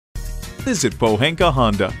Visit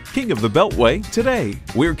Pohanka-Honda, King of the Beltway, today.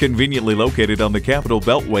 We're conveniently located on the Capitol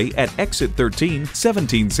Beltway at Exit 13,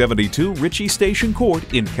 1772 Ritchie Station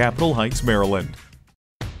Court in Capitol Heights, Maryland.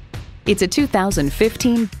 It's a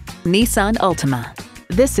 2015 Nissan Altima.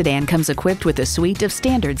 This sedan comes equipped with a suite of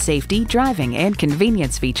standard safety, driving, and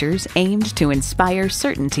convenience features aimed to inspire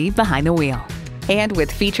certainty behind the wheel. And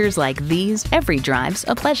with features like these, every drive's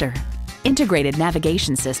a pleasure. Integrated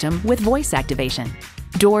navigation system with voice activation,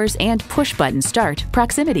 doors and push-button start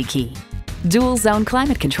proximity key, dual zone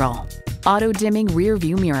climate control, auto-dimming rear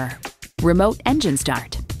view mirror, remote engine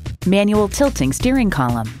start, manual tilting steering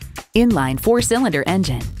column, inline 4-cylinder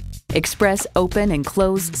engine, express open and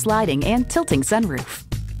close sliding and tilting sunroof,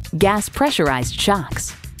 gas pressurized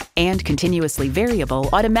shocks, and continuously variable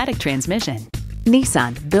automatic transmission.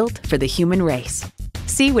 Nissan, built for the human race.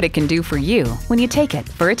 See what it can do for you when you take it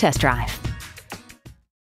for a test drive.